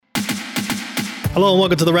Hello and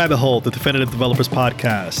welcome to The Rabbit Hole, the Definitive Developers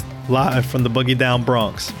Podcast, live from the Boogie Down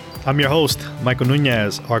Bronx. I'm your host, Michael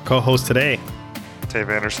Nunez, our co-host today. Dave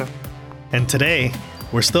Anderson. And today,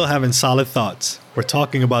 we're still having solid thoughts. We're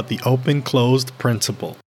talking about the open-closed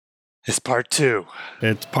principle. It's part 2.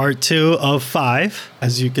 It's part 2 of 5.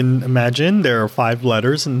 As you can imagine, there are 5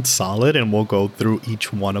 letters in solid, and we'll go through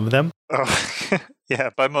each one of them. Oh, yeah,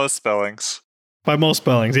 by most spellings. By most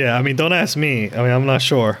spellings, yeah. I mean, don't ask me. I mean, I'm not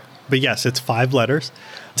sure. But yes, it's 5 letters.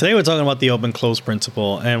 Today we're talking about the open-close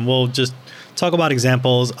principle, and we'll just talk about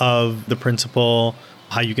examples of the principle,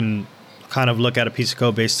 how you can kind of look at a piece of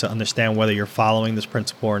code base to understand whether you're following this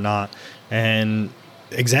principle or not, and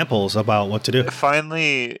examples about what to do.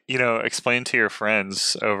 Finally, explain to your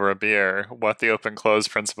friends over a beer what the open-close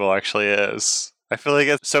principle actually is. I feel like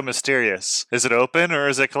it's so mysterious. Is it open or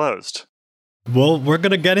is it closed? Well, we're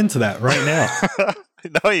going to get into that right now.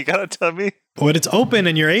 No, you got to tell me. When it's open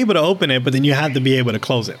and you're able to open it, but then you have to be able to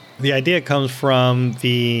close it. The idea comes from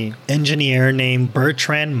the engineer named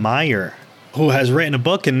Bertrand Meyer, who has written a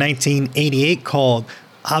book in 1988 called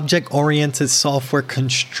Object-Oriented Software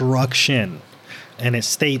Construction. And it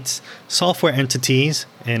states software entities,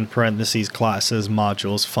 in parentheses, classes,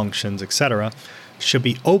 modules, functions, etc., should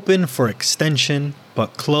be open for extension,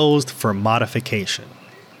 but closed for modification.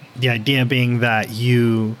 The idea being that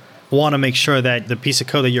you want to make sure that the piece of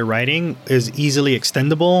code that you're writing is easily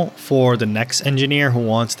extendable for the next engineer who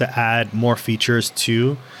wants to add more features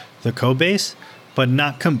to the code base, but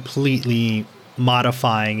not completely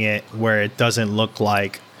modifying it where it doesn't look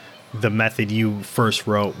like the method you first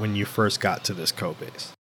wrote when you first got to this code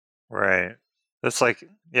base. Right. That's like,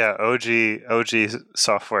 OG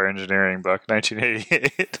software engineering book,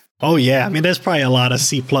 1988. Oh, yeah. I mean, there's probably a lot of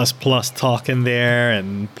C++ talk in there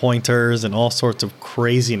and pointers and all sorts of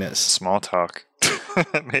craziness. Small talk,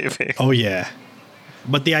 maybe. Oh, yeah.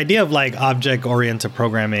 But the idea of like object-oriented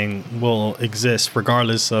programming will exist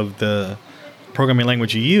regardless of the programming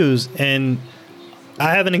language you use. And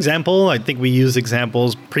I have an example. I think we used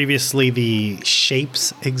examples previously, the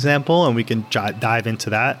shapes example, and we can dive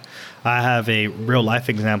into that. I have a real life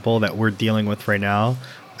example that we're dealing with right now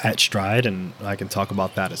at Stride, and I can talk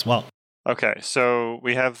about that as well. Okay, so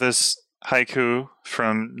we have this haiku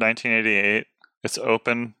from 1988. It's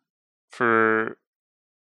open for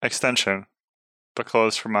extension, but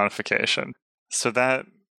closed for modification. So that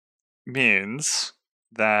means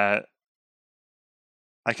that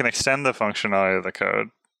I can extend the functionality of the code,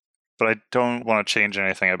 but I don't want to change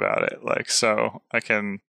anything about it. So I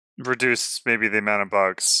can reduce maybe the amount of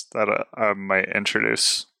bugs that I might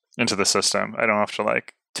introduce into the system. I don't have to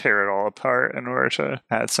tear it all apart in order to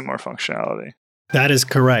add some more functionality. That is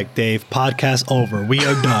correct, Dave. Podcast over. We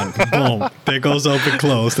are done. Boom. There goes open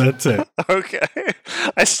close. That's it. Okay.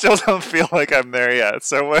 I still don't feel like I'm there yet.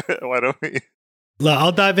 So why don't we?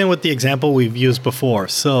 I'll dive in with the example we've used before.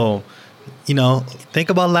 So, think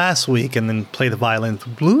about last week and then play the violin.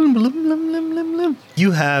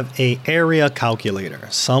 You have a area calculator.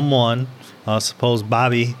 Someone, suppose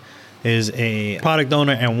Bobby, is a product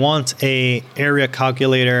owner and wants a area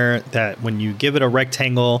calculator that when you give it a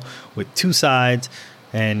rectangle with 2 sides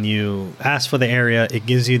and you ask for the area, it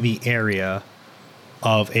gives you the area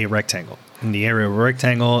of a rectangle. And the area of a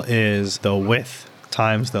rectangle is the width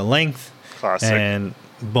times the length. Classic. And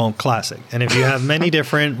boom, classic. And if you have many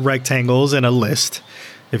different rectangles in a list,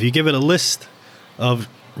 if you give it a list of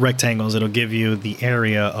rectangles, it'll give you the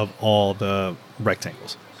area of all the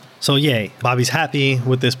rectangles. So yay, Bobby's happy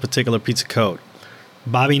with this particular piece of code.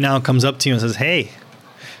 Bobby now comes up to you and says, hey,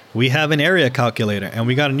 we have an area calculator and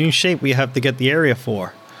we got a new shape we have to get the area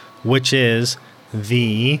for, which is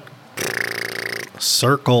the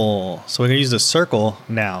circle. So we're going to use the circle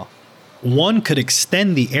now. One could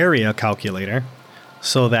extend the area calculator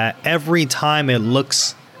so that every time it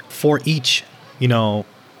looks for each,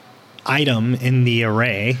 item in the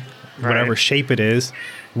array, whatever shape it is,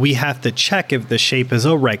 we have to check if the shape is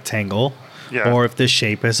a rectangle or if the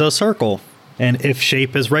shape is a circle. And if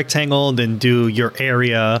shape is rectangle, then do your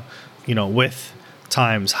area, width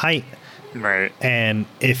times height. Right. And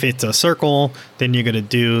if it's a circle, then you're going to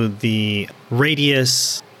do the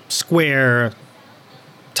radius square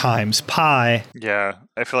times pi. Yeah,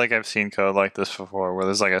 I feel like I've seen code like this before where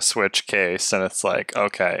there's a switch case and it's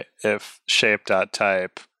okay, if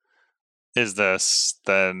shape.type is this,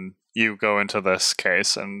 then you go into this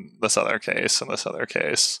case and this other case and this other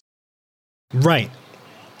case. Right.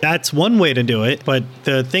 That's one way to do it. But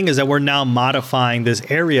the thing is that we're now modifying this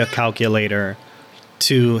area calculator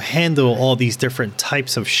to handle all these different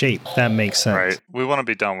types of shape. That makes sense. Right. We want to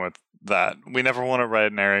be done with that. We never want to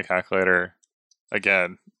write an area calculator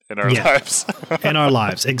again in our lives. In our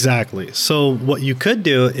lives, exactly. So what you could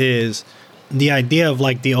do is the idea of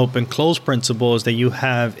like the open close principle is that you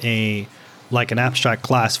have an abstract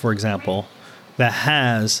class, for example, that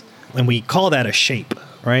has, and we call that a shape,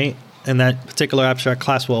 right? And that particular abstract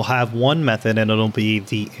class will have one method and it'll be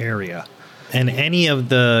the area. And any of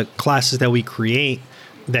the classes that we create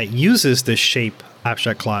that uses this shape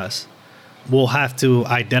abstract class will have to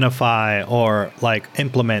identify or like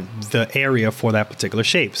implement the area for that particular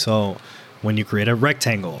shape. So when you create a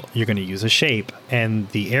rectangle, you're going to use a shape, and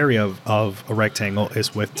the area of a rectangle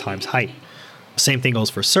is width times height. Same thing goes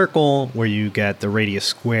for circle, where you get the radius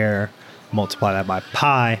square, multiply that by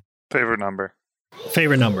pi. Favorite number.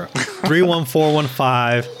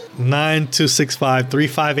 31415 9265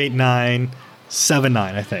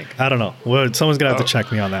 3589 I think. I don't know. Well, someone's going to have to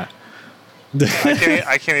check me on that.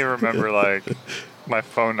 I can't even remember like my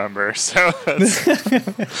phone number, so it's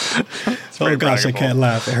oh gosh, I can't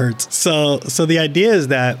laugh, it hurts. So the idea is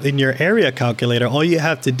that in your area calculator, all you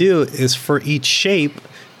have to do is for each shape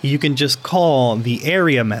you can just call the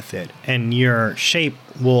area method, and your shape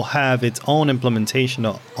will have its own implementation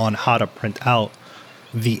on how to print out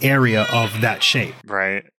the area of that shape.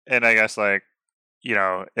 Right. And I guess like,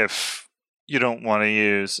 if you don't want to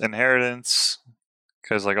use inheritance,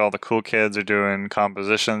 because like all the cool kids are doing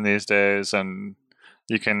composition these days, and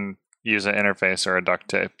you can use an interface or a duct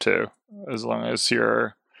tape too, as long as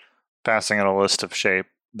you're passing in a list of shape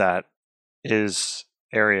that has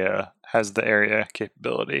the area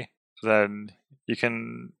capability, then you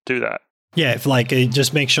can do that. Yeah, if like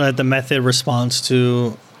just make sure that the method responds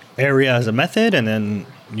to area as a method, and then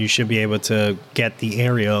you should be able to get the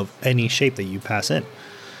area of any shape that you pass in.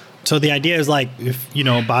 So the idea is like, if,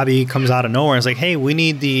 Bobby comes out of nowhere and is like, hey, we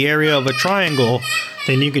need the area of a triangle,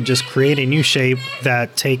 then you could just create a new shape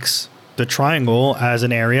that takes the triangle as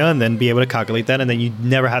an area and then be able to calculate that. And then you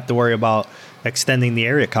never have to worry about extending the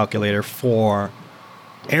area calculator for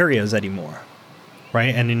areas anymore,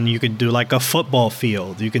 right? And then you could do like a football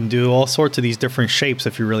field. You can do all sorts of these different shapes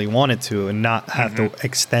if you really wanted to, and not have to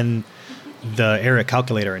extend the area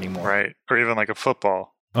calculator anymore. Right. Or even like a football.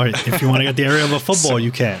 Or if you want to get the area of a football, you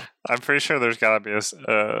can. I'm pretty sure there's got to be a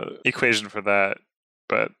equation for that,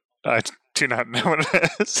 but I do not know what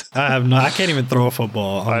it is. I can't even throw a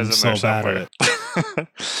football. I'm so bad at it.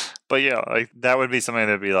 But yeah, like that would be something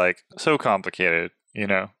that'd be like so complicated,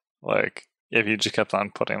 like if you just kept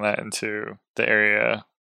on putting that into the area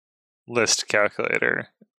list calculator,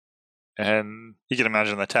 and you can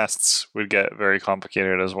imagine the tests would get very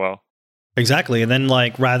complicated as well. Exactly. And then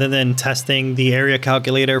like rather than testing the area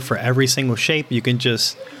calculator for every single shape, you can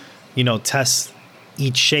just, test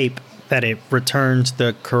each shape that it returns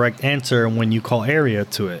the correct answer when you call area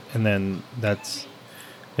to it. And then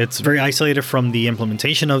it's very isolated from the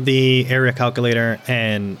implementation of the area calculator,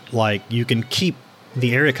 and like you can keep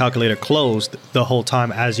the area calculator closed the whole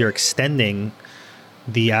time as you're extending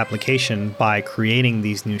the application by creating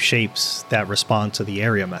these new shapes that respond to the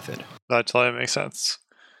area method. That totally makes sense.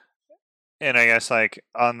 And I guess like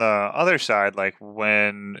on the other side, like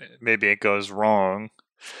when maybe it goes wrong,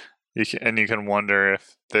 you can wonder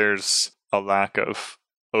if there's a lack of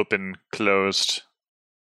open closed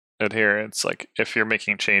adherence. Like if you're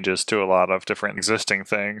making changes to a lot of different existing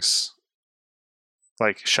things,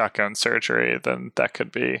 like shotgun surgery, then that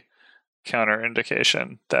could be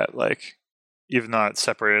counterindication that like you've not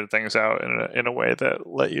separated things out in a way that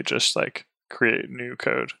let you just like create new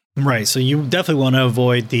code. Right. So you definitely want to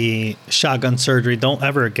avoid the shotgun surgery. Don't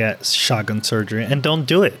ever get shotgun surgery, and don't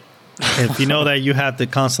do it. If you know that you have to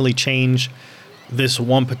constantly change this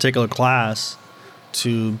one particular class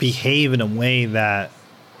to behave in a way that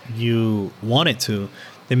you want it to,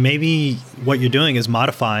 then maybe what you're doing is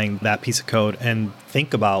modifying that piece of code, and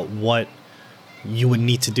think about what you would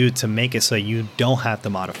need to do to make it so you don't have to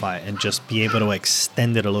modify it and just be able to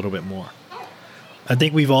extend it a little bit more. I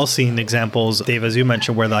think we've all seen examples, Dave, as you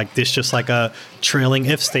mentioned, where like this just like a trailing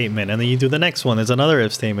if statement, and then you do the next one, there's another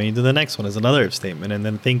if statement, you do the next one, there's another if statement, and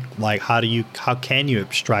then think like how can you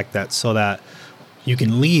abstract that so that you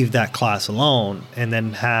can leave that class alone and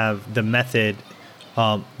then have the method,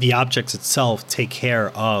 the objects itself take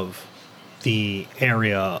care of the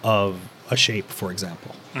area of a shape, for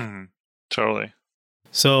example. Totally.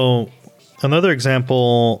 So another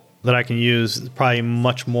example that I can use is probably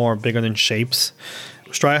much more bigger than shapes.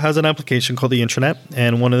 Straya has an application called the intranet,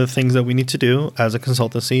 and one of the things that we need to do as a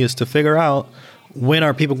consultancy is to figure out when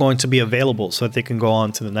are people going to be available so that they can go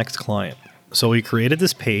on to the next client. So we created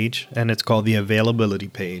this page, and it's called the availability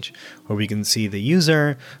page, where we can see the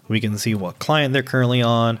user, we can see what client they're currently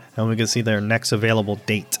on, and we can see their next available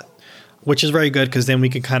date. which is very good because then we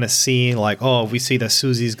can kind of see like, oh, if we see that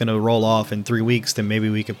Susie's going to roll off in 3 weeks, then maybe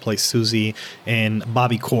we could place Susie and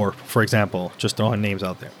Bobby Core, for example, just throwing names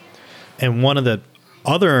out there. And one of the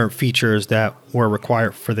other features that were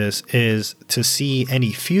required for this is to see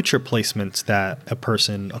any future placements that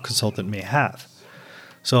a consultant may have.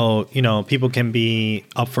 So, people can be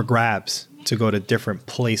up for grabs to go to different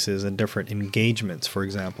places and different engagements, for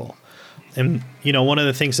example. And, one of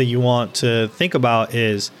the things that you want to think about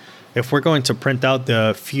is if we're going to print out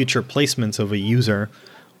the future placements of a user,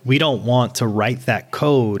 we don't want to write that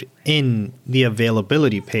code in the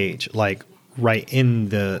availability page, like right in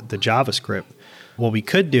the JavaScript. What we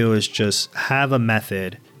could do is just have a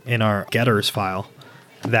method in our getters file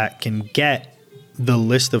that can get the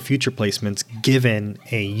list of future placements given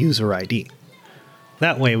a user ID.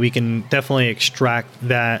 That way we can definitely extract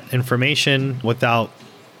that information without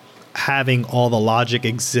having all the logic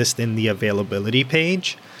exist in the availability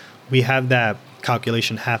page. We have that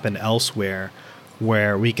calculation happen elsewhere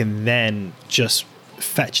where we can then just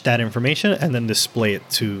fetch that information and then display it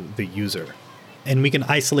to the user. And we can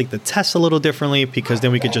isolate the tests a little differently because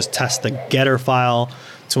then we could just test the getter file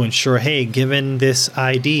to ensure, hey, given this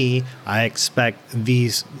ID, I expect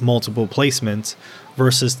these multiple placements,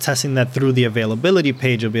 versus testing that through the availability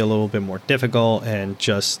page will be a little bit more difficult and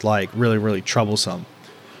just like really, really troublesome.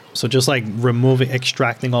 So just like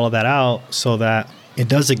extracting all of that out so that it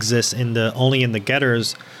does exist only in the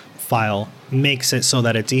getters file makes it so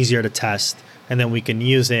that it's easier to test, and then we can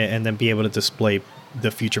use it and then be able to display the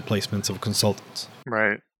future placements of consultants.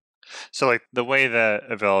 Right. So like the way that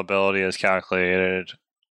availability is calculated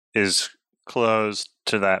is closed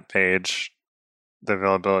to that page, the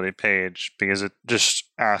availability page, because it just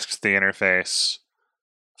asks the interface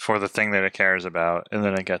for the thing that it cares about, and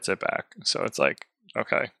then it gets it back. So it's like,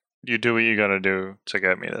 okay, you do what you got to do to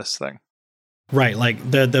get me this thing. Right,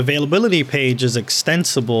 like the availability page is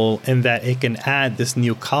extensible in that it can add this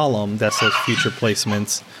new column that says future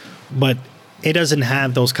placements, but it doesn't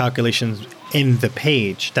have those calculations in the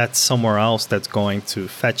page. That's somewhere else that's going to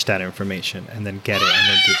fetch that information and then get it and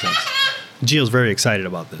then do things. Gio's very excited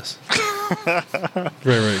about this. Very,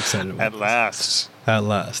 very excited about this. At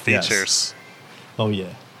last. Features. Yes. Oh,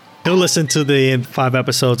 yeah. He'll listen to the 5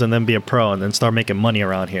 episodes and then be a pro and then start making money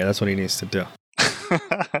around here. That's what he needs to do.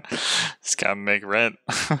 He's got to make rent.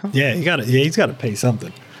 Yeah, he's got to pay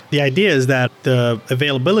something. The idea is that the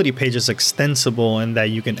availability page is extensible and that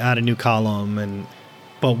you can add a new column,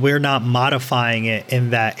 but we're not modifying it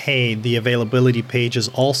in that, hey, the availability page is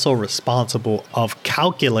also responsible of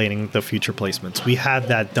calculating the future placements. We have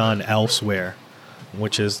that done elsewhere,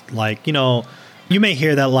 which is like, you may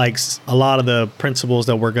hear that like a lot of the principles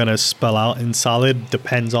that we're going to spell out in Solid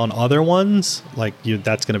depends on other ones. Like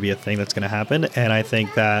that's going to be a thing that's going to happen. And I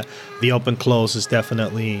think that the open close is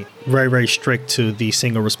definitely very, very strict to the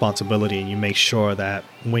single responsibility. And you make sure that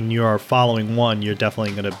when you're following one, you're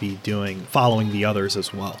definitely going to be following the others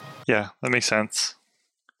as well. Yeah, that makes sense.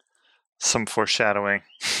 Some foreshadowing.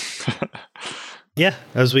 Yeah,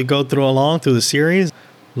 as we go through the series,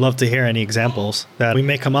 love to hear any examples that we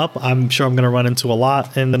may come up. I'm sure I'm going to run into a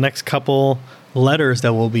lot in the next couple letters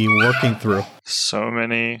that we'll be working through. So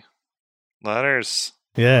many letters.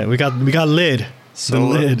 Yeah, we got lid. Just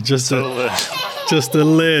the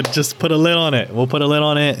lid. Just put a lid on it. We'll put a lid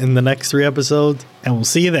on it in the next 3 episodes, and we'll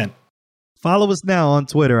see you then. Follow us now on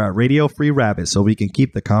Twitter at Radio Free Rabbit so we can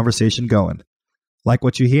keep the conversation going. Like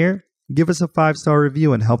what you hear? Give us a 5-star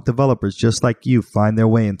review and help developers just like you find their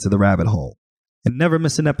way into the rabbit hole. And never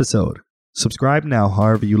miss an episode. Subscribe now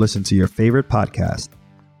however you listen to your favorite podcast.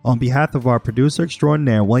 On behalf of our producer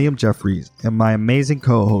extraordinaire, William Jeffries, and my amazing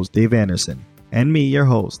co-host, Dave Anderson, and me, your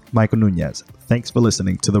host, Michael Nunez, thanks for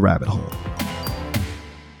listening to The Rabbit Hole.